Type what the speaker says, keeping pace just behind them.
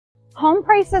Home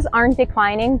prices aren't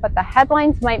declining, but the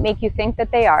headlines might make you think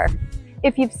that they are.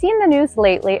 If you've seen the news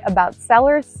lately about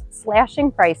sellers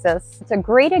slashing prices, it's a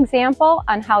great example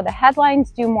on how the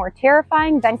headlines do more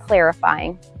terrifying than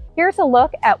clarifying. Here's a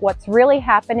look at what's really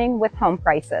happening with home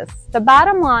prices. The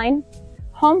bottom line,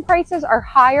 home prices are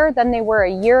higher than they were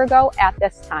a year ago at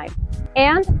this time,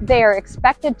 and they are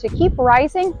expected to keep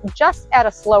rising just at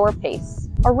a slower pace.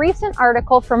 A recent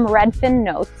article from Redfin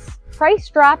notes, price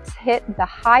drops hit the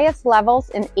highest levels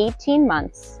in 18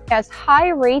 months as high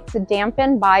rates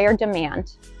dampen buyer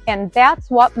demand, and that's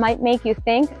what might make you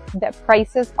think that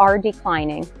prices are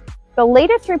declining. The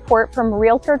latest report from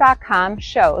Realtor.com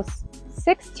shows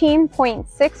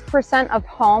 16.6% of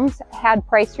homes had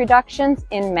price reductions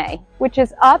in May, which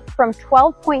is up from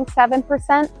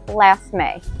 12.7% last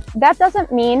May. That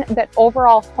doesn't mean that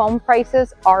overall home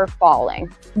prices are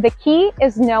falling. The key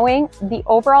is knowing the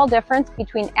overall difference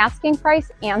between asking price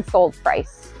and sold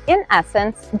price. In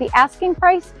essence, the asking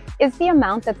price is the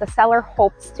amount that the seller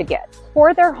hopes to get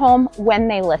for their home when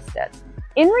they list it.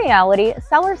 In reality,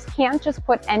 sellers can't just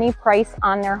put any price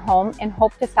on their home and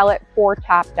hope to sell it for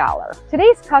top dollar.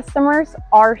 Today's customers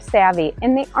are savvy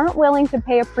and they aren't willing to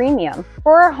pay a premium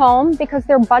for a home because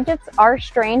their budgets are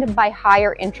strained by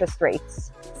higher interest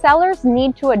rates. Sellers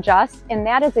need to adjust, and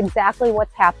that is exactly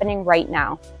what's happening right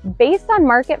now. Based on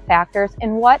market factors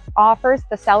and what offers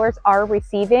the sellers are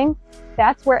receiving,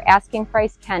 that's where asking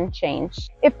price can change.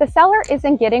 If the seller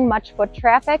isn't getting much foot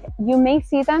traffic, you may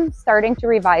see them starting to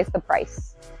revise the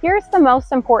price. Here's the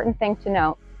most important thing to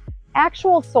note.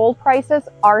 Actual sold prices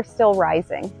are still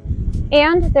rising,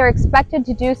 and they're expected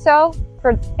to do so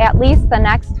for at least the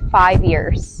next 5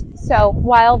 years. So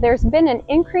while there's been an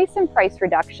increase in price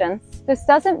reductions, this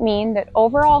doesn't mean that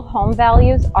overall home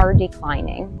values are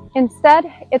declining. Instead,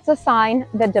 it's a sign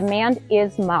that demand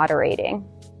is moderating.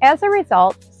 As a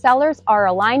result, sellers are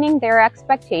aligning their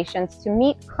expectations to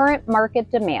meet current market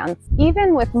demands.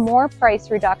 Even with more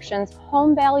price reductions,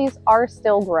 home values are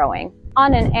still growing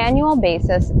on an annual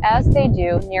basis, as they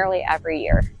do nearly every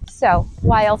year. So,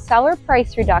 while seller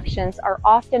price reductions are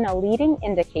often a leading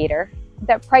indicator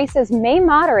that prices may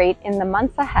moderate in the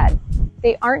months ahead,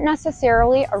 they aren't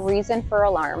necessarily a reason for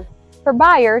alarm. For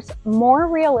buyers, more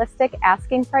realistic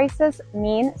asking prices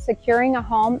mean securing a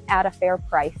home at a fair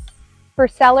price. For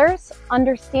sellers,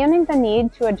 understanding the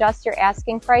need to adjust your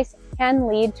asking price can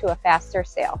lead to a faster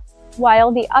sale.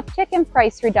 While the uptick in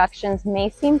price reductions may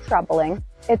seem troubling,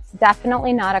 it's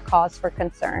definitely not a cause for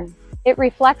concern. It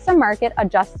reflects a market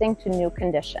adjusting to new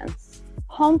conditions.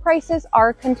 Home prices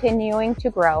are continuing to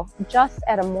grow, just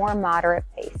at a more moderate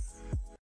pace.